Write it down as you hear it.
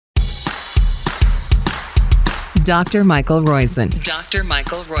Dr. Michael Roizen. Dr.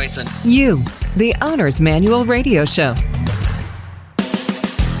 Michael Roizen. You, the Owner's Manual Radio Show.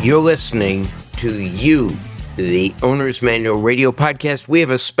 You're listening to You, the Owner's Manual Radio Podcast. We have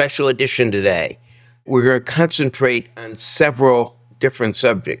a special edition today. We're going to concentrate on several different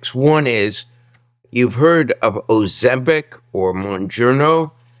subjects. One is, you've heard of Ozempic or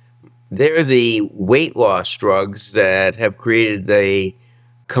Mounjaro. They're the weight loss drugs that have created the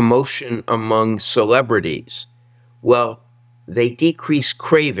commotion among celebrities. Well, they decrease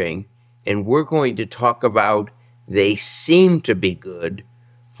craving, and we're going to talk about they seem to be good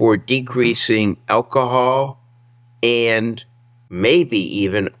for decreasing alcohol and maybe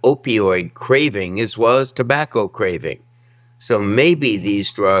even opioid craving as well as tobacco craving. So maybe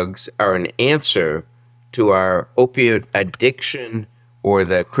these drugs are an answer to our opioid addiction or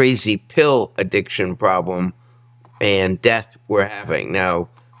the crazy pill addiction problem and death we're having. Now,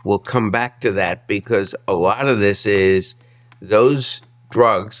 we'll come back to that because a lot of this is those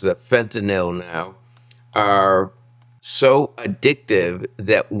drugs, the fentanyl now, are so addictive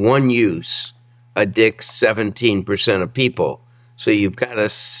that one use addicts 17% of people. So you've got to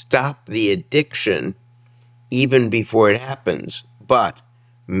stop the addiction even before it happens. But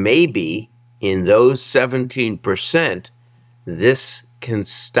maybe in those 17%, this can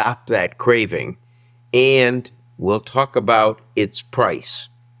stop that craving. And we'll talk about its price.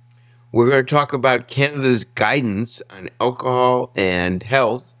 We're going to talk about Canada's guidance on alcohol and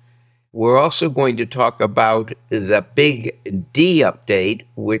health. We're also going to talk about the big D update,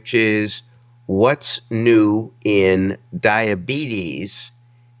 which is what's new in diabetes.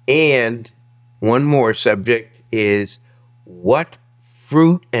 And one more subject is what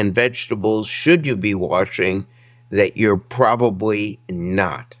fruit and vegetables should you be washing that you're probably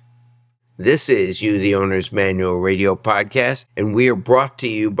not. This is You, the Owner's Manual Radio Podcast, and we are brought to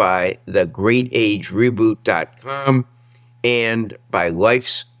you by thegreatagereboot.com and by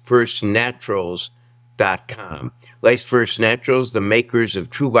lifesfirstnaturals.com. Life's First Naturals, the makers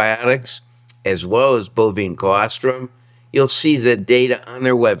of True Biotics, as well as bovine colostrum. You'll see the data on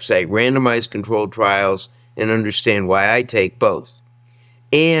their website, randomized controlled trials, and understand why I take both.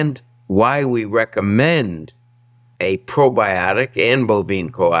 And why we recommend a probiotic and bovine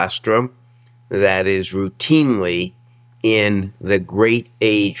colostrum that is routinely in the Great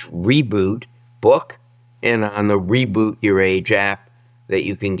Age Reboot book and on the Reboot Your Age app that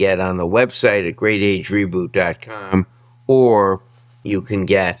you can get on the website at greatagereboot.com, or you can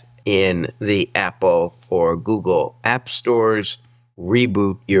get in the Apple or Google app stores.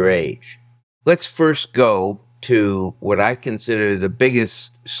 Reboot Your Age. Let's first go to what I consider the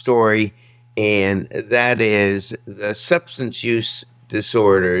biggest story, and that is the substance use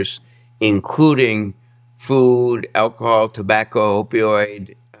disorders, including food, alcohol, tobacco,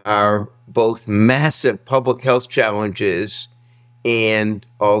 opioid, are both massive public health challenges. And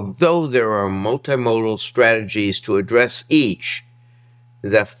although there are multimodal strategies to address each,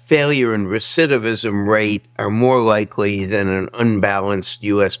 the failure and recidivism rate are more likely than an unbalanced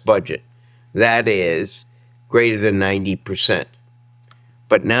U.S. budget. That is greater than 90%.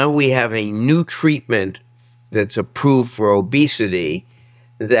 But now we have a new treatment that's approved for obesity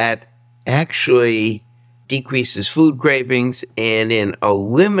that actually decreases food cravings, and in a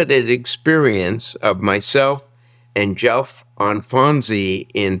limited experience of myself and Jeff Onfonzi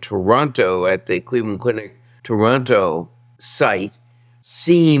in Toronto at the Cleveland Clinic Toronto site,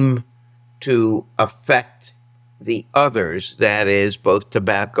 seem to affect the others, that is both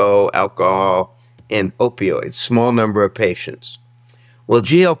tobacco, alcohol, and opioids, small number of patients. Well,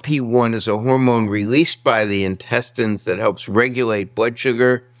 GLP-1 is a hormone released by the intestines that helps regulate blood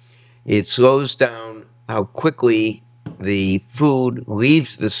sugar. It slows down how quickly the food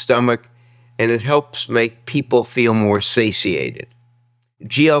leaves the stomach, and it helps make people feel more satiated.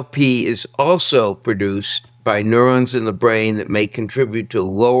 GLP is also produced by neurons in the brain that may contribute to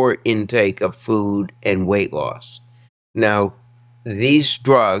lower intake of food and weight loss. Now, these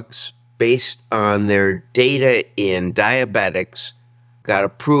drugs, based on their data in diabetics, got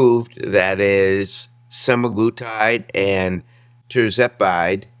approved, that is semaglutide and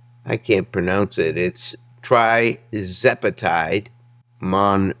tirzepatide. I can't pronounce it. It's trizepatide,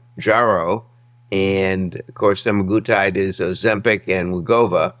 Mounjaro, and of course semaglutide is Ozempic and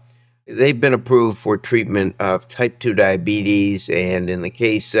Wegovy. They've been approved for treatment of type 2 diabetes and, in the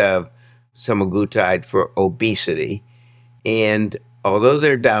case of semaglutide, for obesity. And although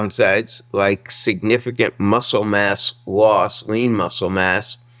there are downsides, like significant muscle mass loss, lean muscle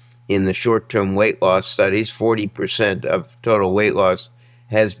mass, in the short-term weight loss studies, 40% of total weight loss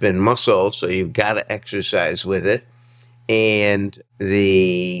has been muscle, so you've got to exercise with it. and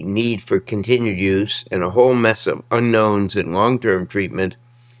the need for continued use and a whole mess of unknowns in long-term treatment,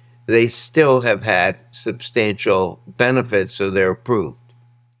 they still have had substantial benefits, so they're approved.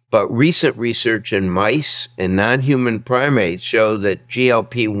 But recent research in mice and non-human primates show that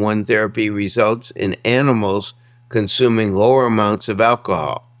GLP-1 therapy results in animals consuming lower amounts of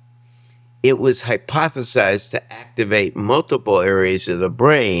alcohol. It was hypothesized to activate multiple areas of the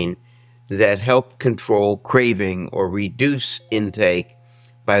brain that help control craving or reduce intake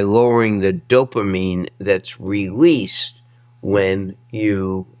by lowering the dopamine that's released when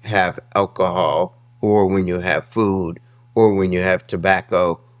you have alcohol or when you have food or when you have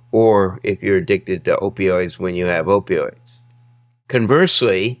tobacco or if you're addicted to opioids when you have opioids.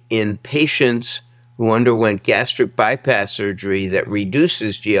 Conversely, in patients who underwent gastric bypass surgery that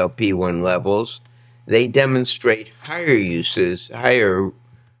reduces GLP-1 levels, they demonstrate higher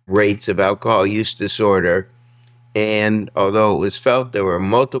rates of alcohol use disorder. And although it was felt there were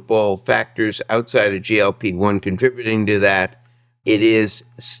multiple factors outside of GLP-1 contributing to that, it is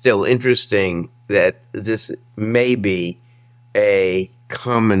still interesting that this may be a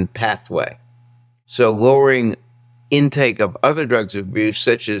common pathway. So lowering intake of other drugs of abuse,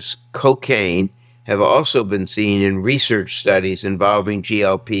 such as cocaine, have also been seen in research studies involving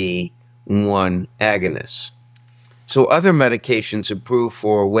GLP-1 agonists. So other medications approved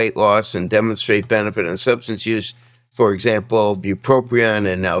for weight loss and demonstrate benefit in substance use, for example,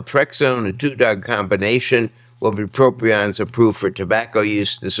 bupropion and naltrexone, a two-drug combination. Well, bupropion is approved for tobacco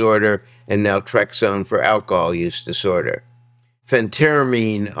use disorder and naltrexone for alcohol use disorder.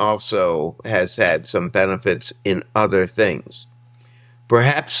 Phentermine also has had some benefits in other things.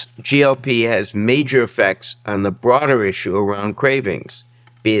 Perhaps GLP has major effects on the broader issue around cravings,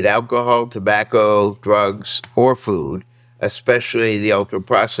 be it alcohol, tobacco, drugs, or food, especially the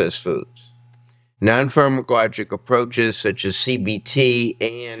ultra-processed foods. Non-pharmacologic approaches such as CBT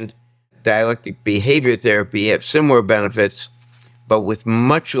and dialectic behavior therapy have similar benefits, but with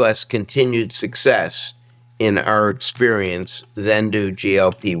much less continued success in our experience than do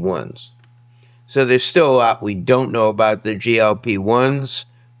GLP-1s. So there's still a lot we don't know about the GLP-1s,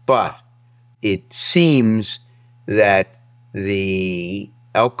 but it seems that the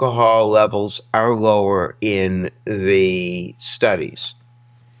alcohol levels are lower in the studies.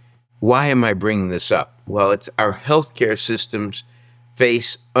 Why am I bringing this up? Well, it's our healthcare systems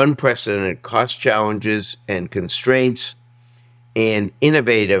face unprecedented cost challenges and constraints, and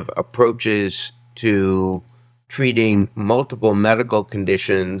innovative approaches to treating multiple medical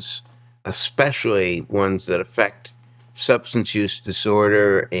conditions, especially ones that affect substance use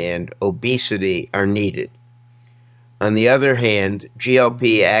disorder and obesity, are needed. On the other hand,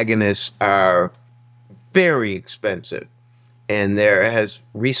 GLP agonists are very expensive, and there has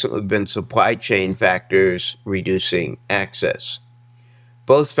recently been supply chain factors reducing access.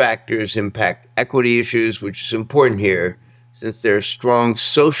 Both factors impact equity issues, which is important here, since there are strong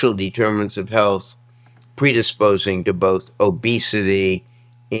social determinants of health predisposing to both obesity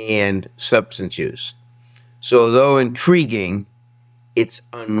and substance use. So although intriguing, it's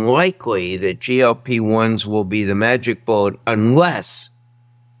unlikely that GLP-1s will be the magic bullet unless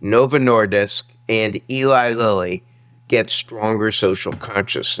Novo Nordisk and Eli Lilly get stronger social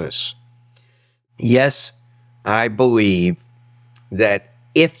consciousness. Yes, I believe that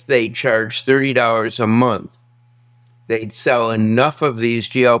if they charge $30 a month, they'd sell enough of these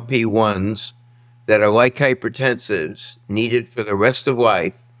GLP-1s that are like hypertensives needed for the rest of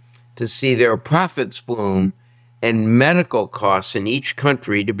life to see their profits bloom and medical costs in each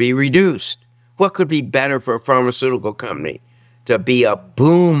country to be reduced. What could be better for a pharmaceutical company? To be a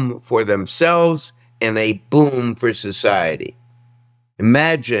boom for themselves and a boom for society.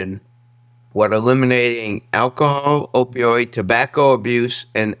 Imagine what eliminating alcohol, opioid, tobacco abuse,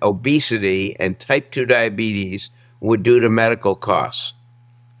 and obesity and type 2 diabetes would do to medical costs.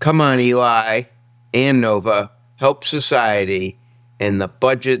 Come on, Eli and Nova, help society and the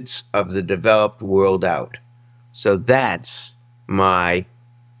budgets of the developed world out. So that's my,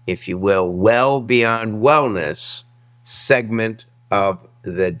 if you will, well beyond wellness segment of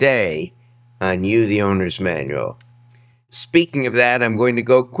the day on You, the Owner's Manual. Speaking of that, I'm going to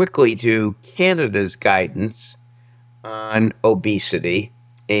go quickly to Canada's guidance on obesity.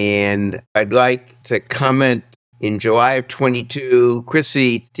 And I'd like to comment, in July of 22,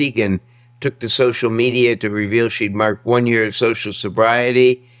 Chrissy Teigen took to social media to reveal she'd marked 1 year of social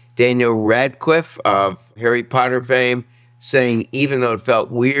sobriety. Daniel Radcliffe of Harry Potter fame saying even though it felt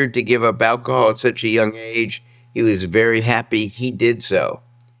weird to give up alcohol at such a young age, he was very happy he did so.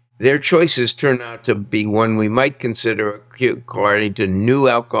 Their choices turn out to be one we might consider acute according to new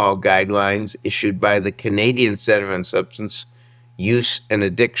alcohol guidelines issued by the Canadian Centre on Substance Use and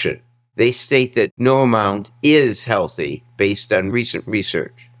Addiction. They state that no amount is healthy based on recent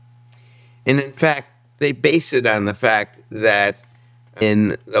research. And in fact, they base it on the fact that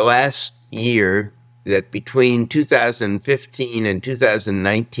in the last year, that between 2015 and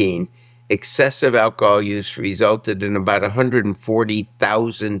 2019, excessive alcohol use resulted in about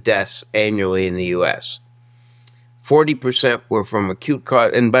 140,000 deaths annually in the U.S. 40% were from acute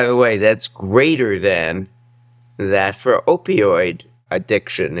cause, and by the way, that's greater than that for opioid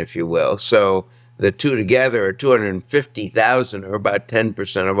addiction, if you will. So the two together are 250,000, or about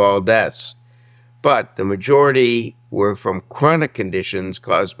 10% of all deaths. But the majority were from chronic conditions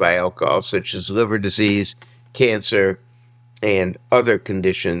caused by alcohol, such as liver disease, cancer, and other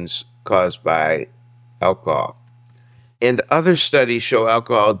conditions caused by alcohol. And other studies show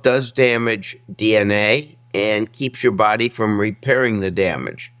alcohol does damage DNA and keeps your body from repairing the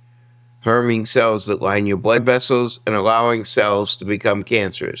damage, harming cells that line your blood vessels and allowing cells to become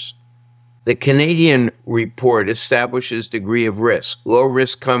cancerous. The Canadian report establishes degree of risk. Low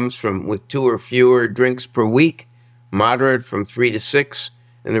risk comes from with 2 or fewer drinks per week, moderate from 3 to 6,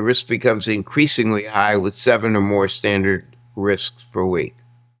 and the risk becomes increasingly high with 7 or more standard risks per week.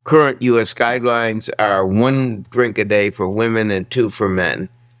 Current U.S. guidelines are 1 drink a day for women and 2 for men,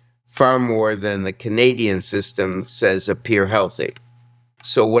 far more than the Canadian system says appear healthy.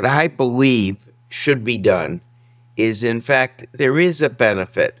 So what I believe should be done is, in fact, there is a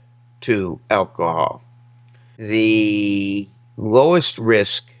benefit to alcohol. The lowest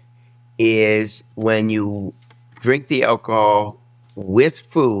risk is when you drink the alcohol with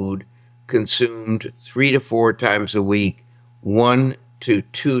food consumed 3 to 4 times a week, 1 to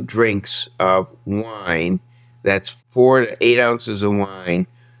 2 drinks of wine, that's 4 to 8 ounces of wine,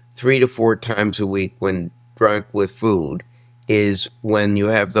 3 to 4 times a week when drunk with food, is when you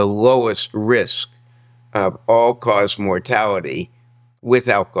have the lowest risk of all-cause mortality with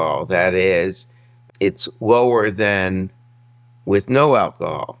alcohol. That is, it's lower than with no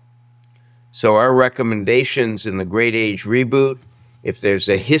alcohol. So our recommendations in the Great Age Reboot, if there's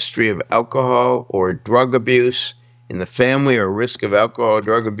a history of alcohol or drug abuse in the family or risk of alcohol or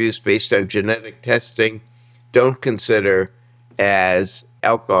drug abuse based on genetic testing, don't consider as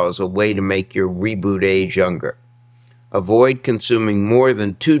alcohol as a way to make your reboot age younger. Avoid consuming more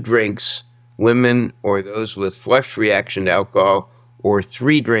than 2 drinks, women or those with flush reaction to alcohol, or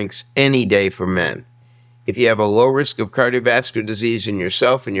 3 drinks any day for men. If you have a low risk of cardiovascular disease in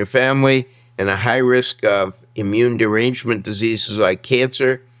yourself and your family, and a high risk of immune derangement diseases like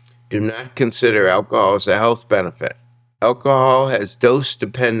cancer, do not consider alcohol as a health benefit. Alcohol has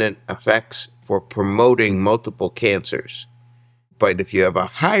dose-dependent effects for promoting multiple cancers. But if you have a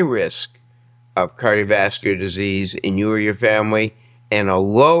high risk of cardiovascular disease in you or your family, and a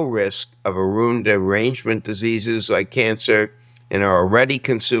low risk of immune derangement diseases like cancer, and are already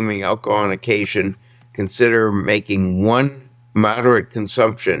consuming alcohol on occasion, consider making 1 moderate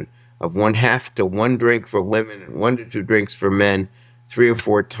consumption of 1/2 to 1 drink for women and 1 to 2 drinks for men 3 or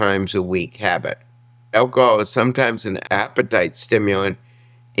 4 times a week habit. Alcohol is sometimes an appetite stimulant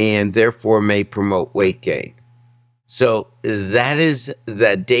and therefore may promote weight gain. So that is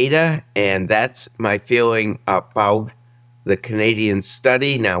the data, and that's my feeling about the Canadian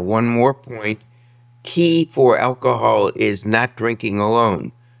study. Now, one more point. Key for alcohol is not drinking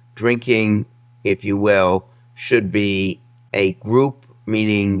alone. Drinking, if you will, should be a group,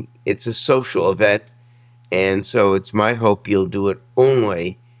 meaning it's a social event, and so it's my hope you'll do it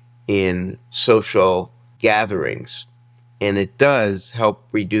only in social gatherings. And it does help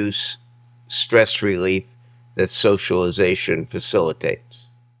reduce stress relief that socialization facilitates.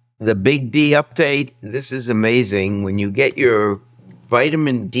 The big D update, this is amazing. When you get your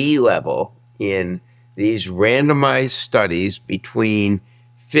vitamin D level in these randomized studies between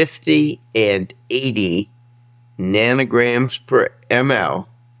 50 and 80 nanograms per ml,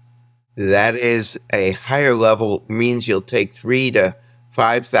 that is a higher level, means you'll take 3 to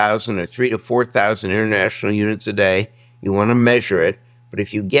 5,000 or 3 to 4,000 international units a day. You want to measure it, but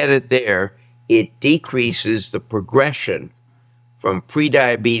if you get it there, it decreases the progression from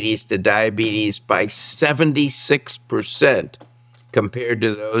prediabetes to diabetes by 76% compared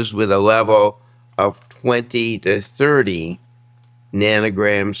to those with a level of 20 to 30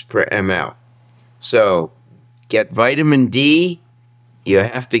 nanograms per ml. So get vitamin D. You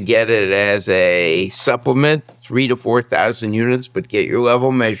have to get it as a supplement, 3 to 4,000 units, but get your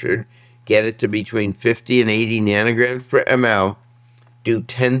level measured. Get it to between 50 and 80 nanograms per ml. Do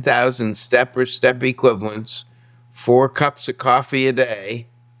 10,000 step or step equivalents, 4 cups of coffee a day,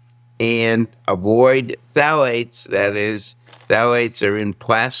 and avoid phthalates. That is, phthalates are in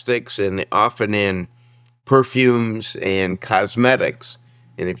plastics and often in perfumes and cosmetics.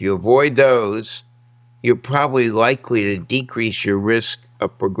 And if you avoid those, you're probably likely to decrease your risk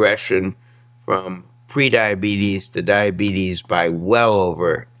of progression from prediabetes to diabetes by well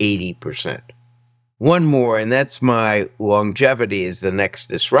over 80%. One more, and that's my longevity is the next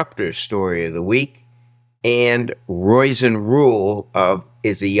disruptor story of the week, and Roizen rule of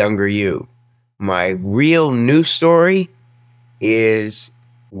is a younger you. My real news story is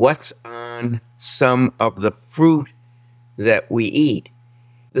what's on some of the fruit that we eat.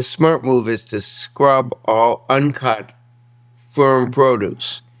 The smart move is to scrub all uncut firm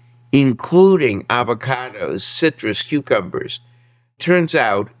produce, including avocados, citrus, cucumbers. Turns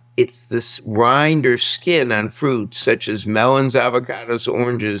out it's this rind or skin on fruits such as melons, avocados,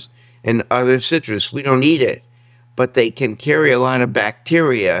 oranges, and other citrus. We don't eat it, but they can carry a lot of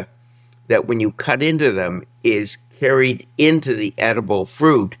bacteria that when you cut into them is carried into the edible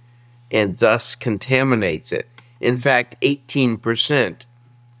fruit and thus contaminates it. In fact, 18%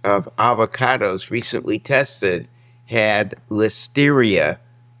 of avocados recently tested had listeria,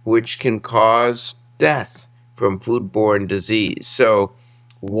 which can cause death from foodborne disease. So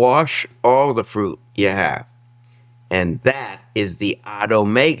wash all the fruit you have. And that is the Odd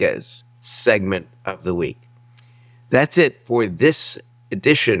Omegas segment of the week. That's it for this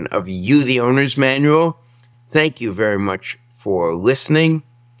edition of You, the Owner's Manual. Thank you very much for listening.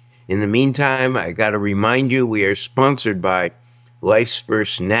 In the meantime, I got to remind you we are sponsored by Life's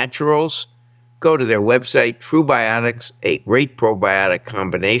First Naturals. Go to their website, True Biotics, a great probiotic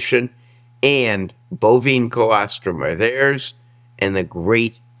combination, and bovine colostrum are theirs, and the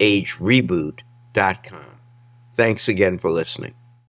great age reboot.com. Thanks again for listening.